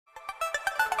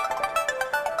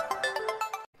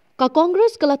Ka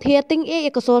Congress kala theating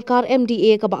ka Sorkar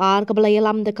MDA ka baar ka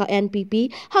balayalam de ka NPP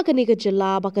hakani ka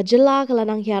jilla baka jilla kala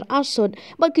nang hiar asod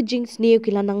bak ka jings new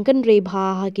kila nang ganre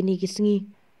bha hakini kisngi.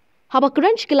 Haba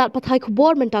crunch kilat pathai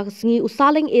khubor menta kisngi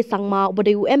usaling sangma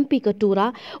ubade UMP ka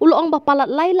tura ulong bapalat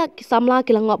lailak kisamla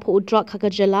kila Ngop hu Drok ka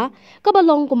jilla ka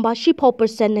balong kumba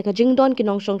 10% ne ka jingdon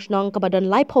kinong shnong ka badon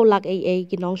lai pholak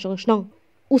kinong shnong.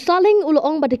 Usaling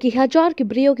ulong badaki hajar ki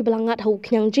brio ki balangat hau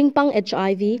knyang jingpang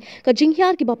HIV ka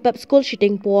jinghyar ki bapep school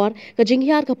shitting por ka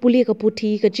jinghyar ka puli ka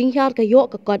puthi ka jinghyar ka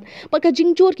yo ka kot but ka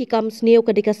jingjur ki kam sneo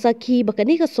ka dika sakhi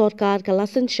bakani ka Sorkar ka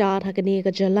lasen shar hakani ka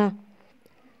jala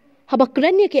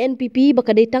habakren ki NPP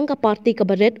baka detang ka party ka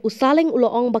baret usaling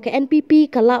ulong baka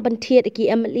NPP kala bantiet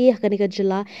ki MLA hakani ka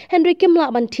jala Henry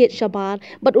Kimla bantiet shabar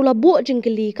but ula bu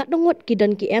jingkeli ka Ngut ki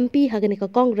dan ki MP hakani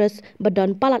ka Congress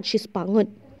badan palat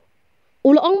shispangut.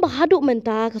 Ulong bahaduk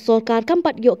menta ka Sorkar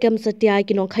kampat yok kem setiai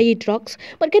kinong Kaei Droks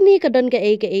but kani ka don ka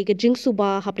jing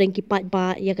suba hapreng ki pat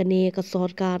ba ya kani ka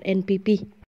Sorkar NPP.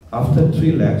 After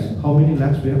 3 lakhs, how many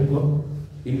lakhs we have got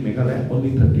in Meghalaya?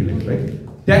 Only 30 lakhs, right?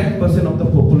 10% of the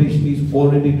population is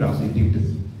already drugs addicted.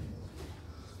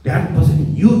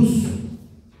 10% youths.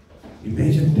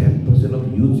 Imagine 10% of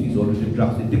youths is already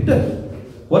drugs addicted.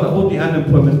 What about the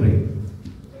unemployment rate?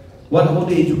 What about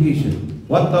the education?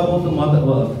 What about the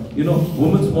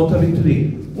women's mortality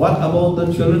rate? What about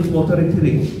the children's mortality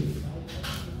rate?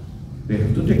 They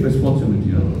have to take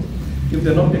responsibility. If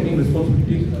they're not taking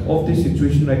responsibility of this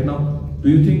situation right now, do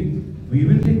you think we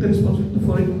will take the responsibility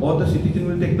for it, or the citizen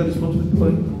will take the responsibility for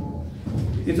it?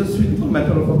 It's a simple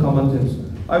matter of a common sense.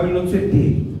 I will not say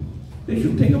they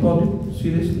should think about it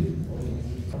seriously.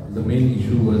 The main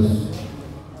issue was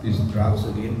these drugs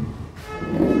again,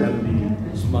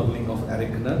 and the smuggling of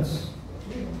Eric nuts.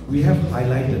 We have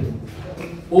highlighted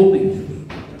all the issues.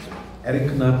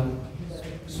 Eric nut,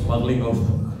 smuggling of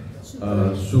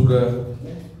sugar,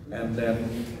 and then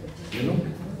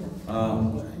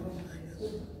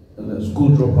the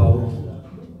school dropout,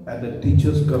 and the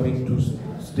teachers coming to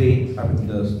the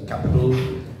capital,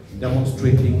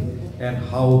 demonstrating, and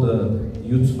how the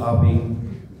youths are being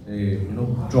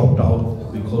dropped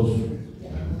out because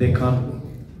they can't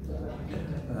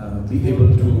be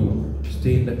able to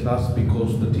stay in the class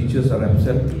because the teachers are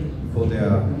upset for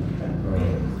their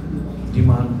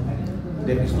demand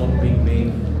that is not being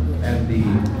made, and the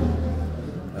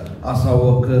ASA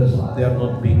workers, they are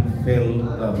not being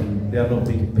they are not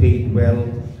being paid well.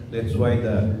 That's why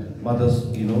the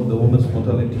mothers, the women's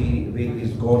mortality rate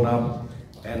is gone up,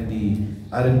 and the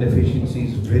iron deficiency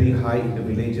is very high in the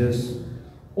villages.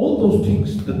 All those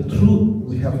things, the truth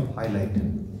we have highlighted.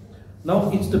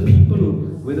 Now it's the people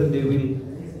whether they will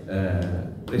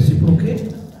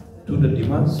reciprocate to the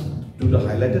demands, to the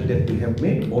highlighted that we have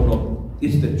made or not,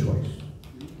 is the choice.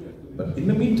 But in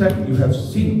the meantime, you have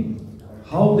seen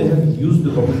how they have used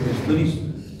the government machineries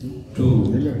to,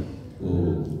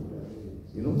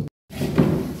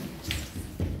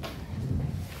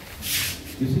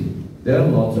 you see, there are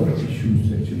lots of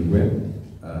issues actually where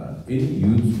any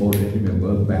youth or any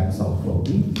member backs out from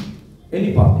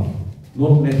any party,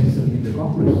 not necessarily the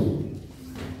Congress.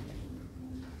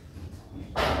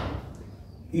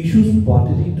 Issues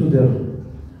pertaining to their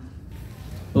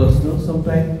personal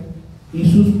sometimes,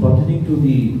 issues pertaining to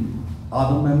the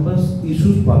other members,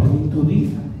 issues pertaining to the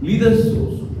leaders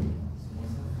also.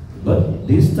 But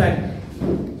this time,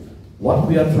 what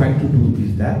we are trying to do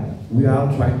is that we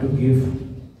are trying to give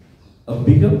a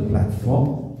bigger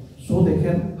platform so they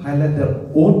can highlight their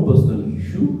own personal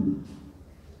issue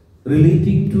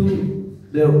relating to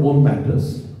their own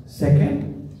matters.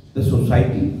 Second, the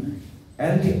society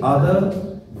and the other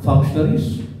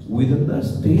functionaries within the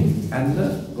state and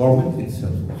the government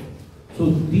itself.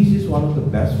 So this is one of the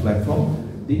best platforms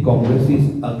the Congress is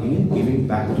again giving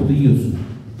back to the youth.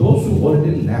 Those who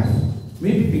already left,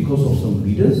 maybe because of some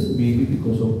leaders, maybe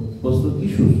because of personal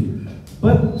issues.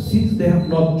 But since they have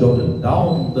not jotted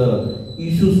down the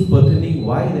issues pertaining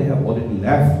why they have already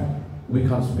left, we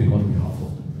can't speak on behalf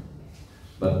of them.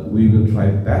 But we will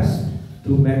try best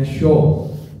to make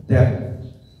sure that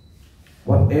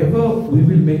whatever we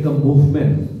will make a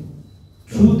movement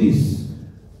through this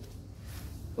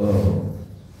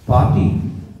party,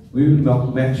 we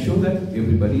will make sure that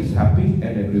everybody is happy and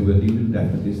everybody will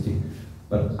definitely stay.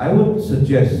 But I would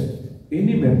suggest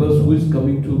any members who is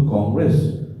coming to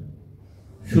Congress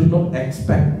should not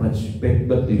expect much,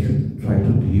 but they should try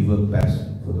to deliver best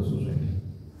for the society.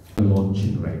 We are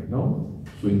launching right now,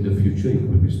 so in the future it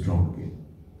will be strong again.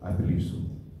 I believe so.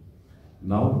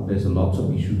 Now there's a lots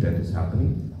of issue that is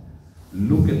happening.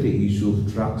 Look at the issue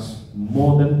of drugs.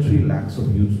 More than 3 lakhs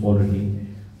of youths already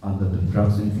under the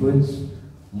drugs influence.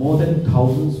 more than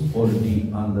thousands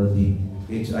already under the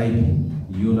HIV.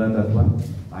 You know that one,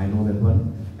 I know that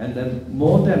one. And then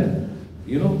more than,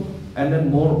 and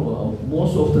then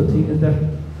most of the thing is that,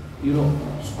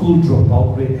 school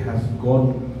dropout rate has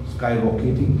gone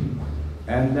skyrocketing.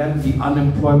 And then the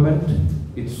unemployment,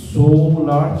 it's so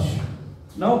large.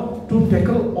 Now, to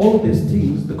tackle all these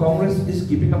things, the Congress is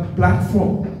giving a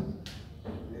platform,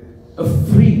 a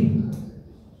free.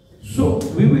 So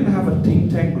we will have a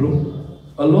think tank group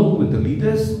along with the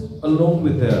leaders, along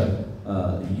with the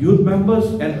youth members,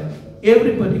 and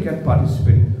everybody can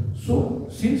participate. So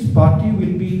since party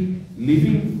will be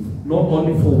living not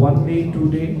only for 1 day,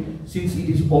 2 days, since it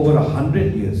is over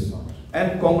 100 years,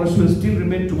 and Congress will still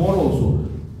remain tomorrow also.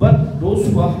 But those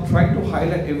who are trying to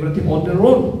highlight everything on their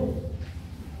own,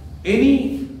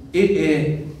 any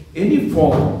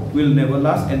form will never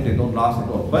last, and they don't last at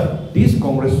all. But this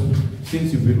Congress,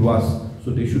 since it will last,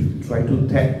 so they should try to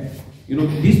take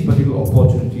this particular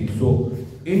opportunity. So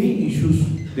any issues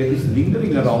that is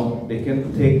lingering around, they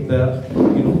can take the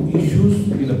issues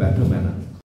in a better manner.